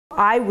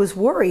I was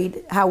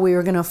worried how we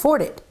were going to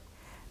afford it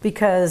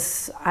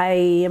because I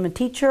am a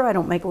teacher. I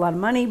don't make a lot of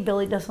money.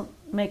 Billy doesn't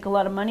make a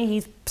lot of money.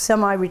 He's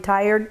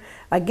semi-retired.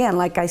 Again,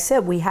 like I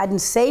said, we hadn't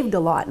saved a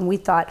lot, and we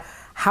thought,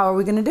 how are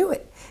we going to do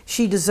it?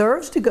 She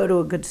deserves to go to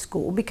a good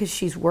school because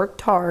she's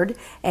worked hard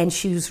and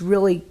she's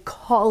really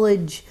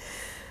college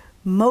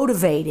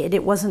motivated.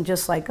 It wasn't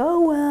just like,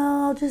 oh,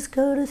 well, I'll just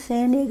go to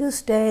San Diego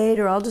State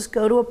or I'll just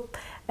go to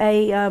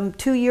a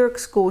two-year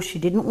school. She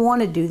didn't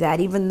want to do that,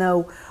 even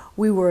though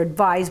we were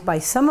advised by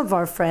some of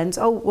our friends,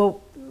 oh,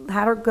 well,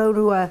 have her go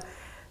to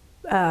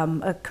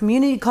a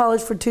community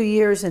college for 2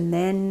 years and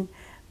then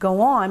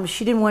go on.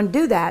 She didn't want to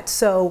do that.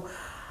 So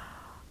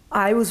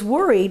I was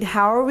worried,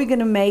 how are we going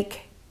to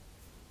make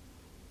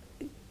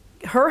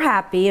her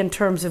happy in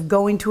terms of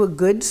going to a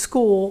good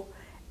school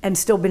and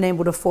still being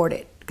able to afford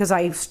it? Because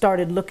I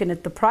started looking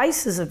at the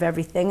prices of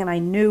everything and I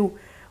knew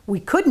we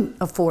couldn't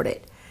afford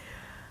it.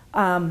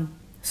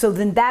 So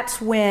then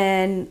that's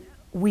when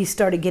we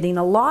started getting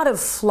a lot of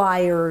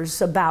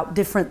flyers about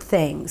different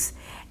things.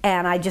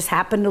 And I just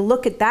happened to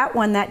look at that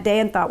one that day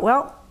and thought,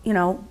 well, you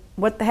know,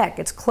 what the heck,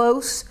 it's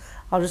close.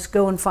 I'll just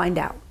go and find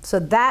out. So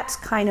that's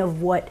kind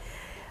of what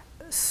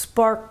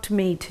sparked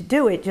me to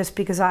do it, just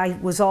because I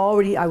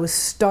was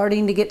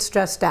starting to get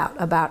stressed out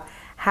about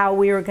how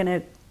we were going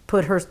to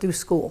put her through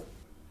school.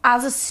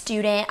 As a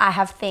student, I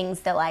have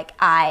things that like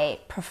I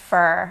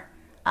prefer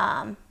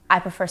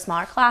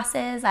smaller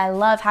classes. I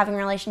love having a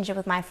relationship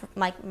with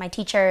my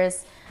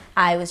teachers.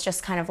 I was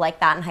just kind of like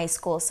that in high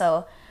school,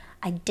 so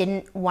I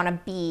didn't want to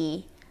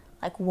be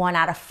like 1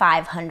 out of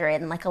 500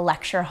 in like a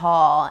lecture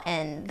hall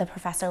and the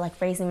professor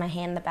like raising my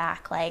hand in the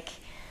back, like,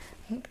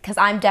 because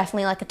I'm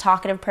definitely like a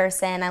talkative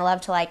person. I love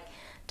to like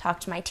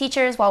talk to my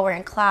teachers while we're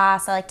in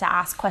class. I like to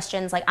ask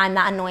questions. Like, I'm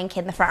that annoying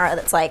kid in the front row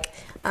that's like,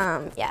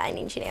 yeah, I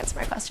need you to answer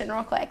my question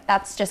real quick.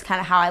 That's just kind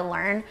of how I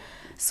learn.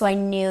 So I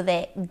knew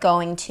that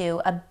going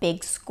to a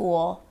big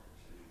school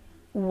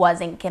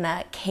wasn't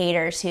gonna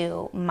cater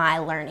to my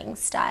learning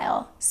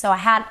style. So I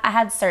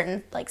had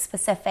certain like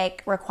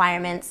specific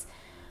requirements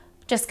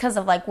just because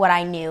of like what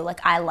I knew like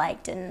I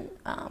liked and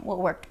what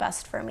worked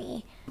best for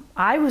me.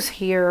 I was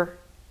here,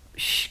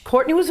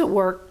 Courtney was at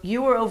work,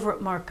 you were over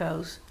at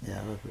Marco's.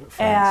 Yeah,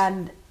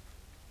 and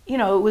you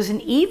know, it was an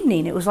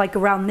evening, it was like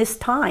around this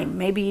time,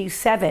 maybe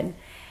 7,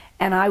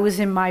 and I was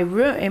in my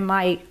room, in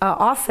my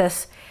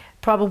office,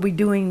 probably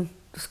doing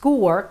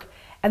schoolwork,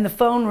 and the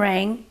phone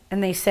rang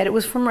and they said it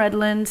was from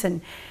Redlands,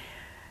 and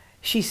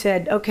she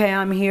said, okay,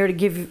 I'm here to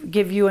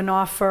give you an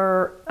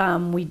offer.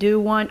 We do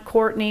want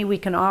Courtney, we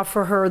can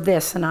offer her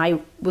this. And I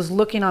was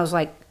looking, I was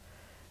like,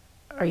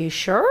 are you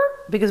sure?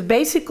 Because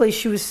basically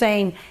she was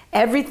saying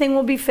everything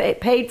will be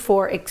paid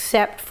for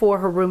except for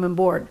her room and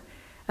board.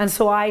 And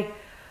so I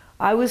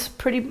was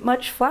pretty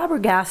much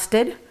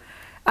flabbergasted.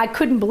 I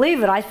couldn't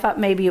believe it. I thought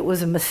maybe it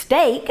was a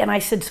mistake. And I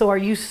said, so are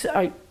you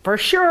for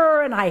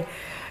sure? And I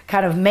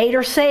kind of made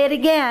her say it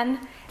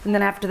again. And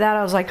then after that,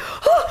 I was like,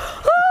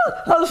 oh, oh,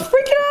 I was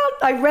freaking out.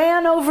 I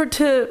ran over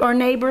to our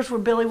neighbors where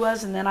Billy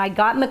was, and then I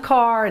got in the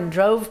car and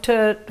drove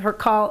to her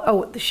call.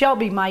 Oh,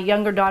 Shelby, my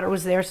younger daughter,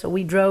 was there, so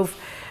we drove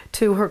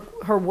to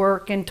her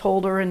work and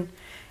told her, and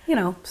you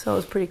know, so it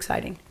was pretty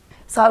exciting.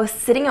 So I was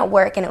sitting at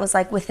work, and it was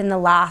like within the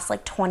last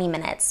like 20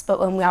 minutes. But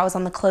when I was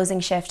on the closing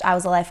shift, I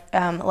was a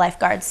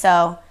lifeguard,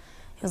 so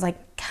it was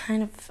like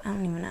kind of, I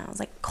don't even know, it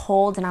was like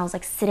cold, and I was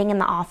like sitting in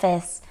the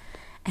office.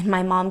 And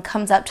my mom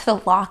comes up to the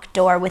locked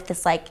door with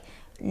this like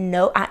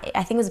note,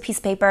 I think it was a piece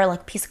of paper,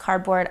 like a piece of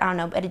cardboard, I don't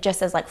know, but it just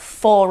says like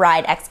full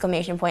ride,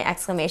 exclamation point,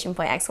 exclamation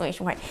point,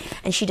 exclamation point.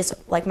 And she just,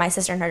 like my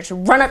sister and her just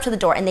run up to the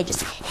door and they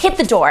just hit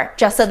the door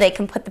just so they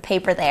can put the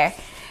paper there.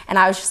 And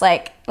I was just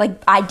like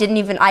I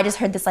just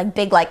heard this like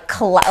big like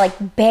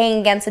bang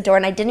against the door,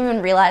 and I didn't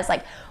even realize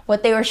like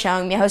what they were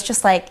showing me. I was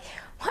just like,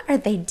 what are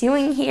they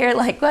doing here?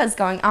 Like, what is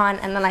going on?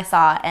 And then I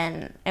saw it,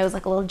 and it was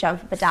like a little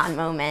jump up and down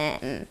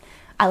moment, and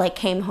I like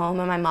came home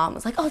and my mom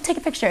was like, oh, take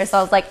a picture. So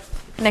I was like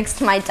next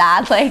to my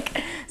dad,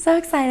 like so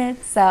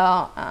excited. So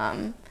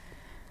my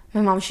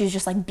mom, she was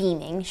just like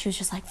beaming. She was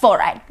just like full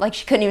ride. Like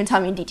she couldn't even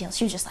tell me in details.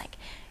 She was just like,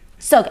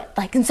 so good,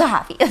 like I'm so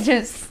happy.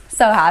 Just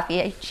so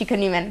happy. She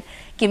couldn't even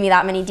give me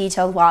that many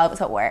details while I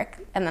was at work.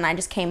 And then I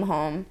just came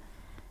home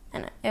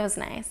and it was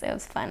nice. It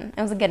was fun.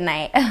 It was a good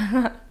night.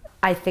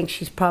 I think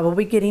she's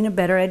probably getting a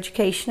better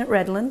education at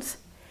Redlands.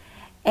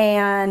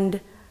 And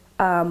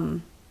I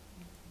don't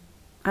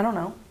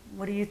know.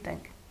 What do you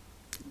think?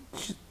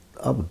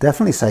 I would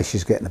definitely say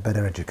she's getting a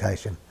better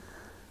education.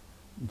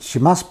 She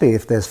must be,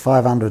 if there's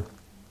 500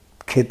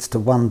 kids to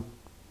one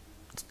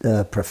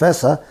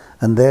professor,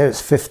 and there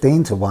it's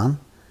 15 to 1.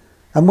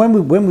 And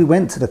when we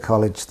went to the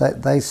college,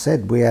 they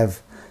said, we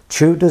have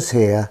tutors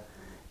here.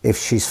 If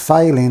she's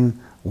failing,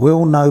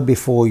 we'll know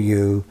before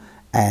you,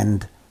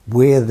 and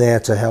we're there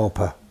to help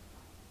her.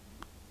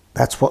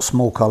 That's what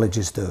small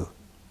colleges do.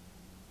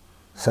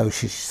 So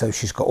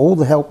she's got all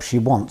the help she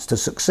wants to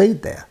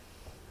succeed there.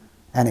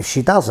 And if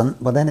she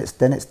doesn't, well then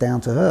it's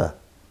down to her.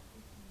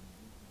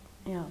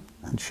 Yeah.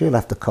 And she'll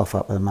have to cough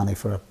up her money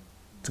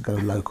to go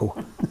local.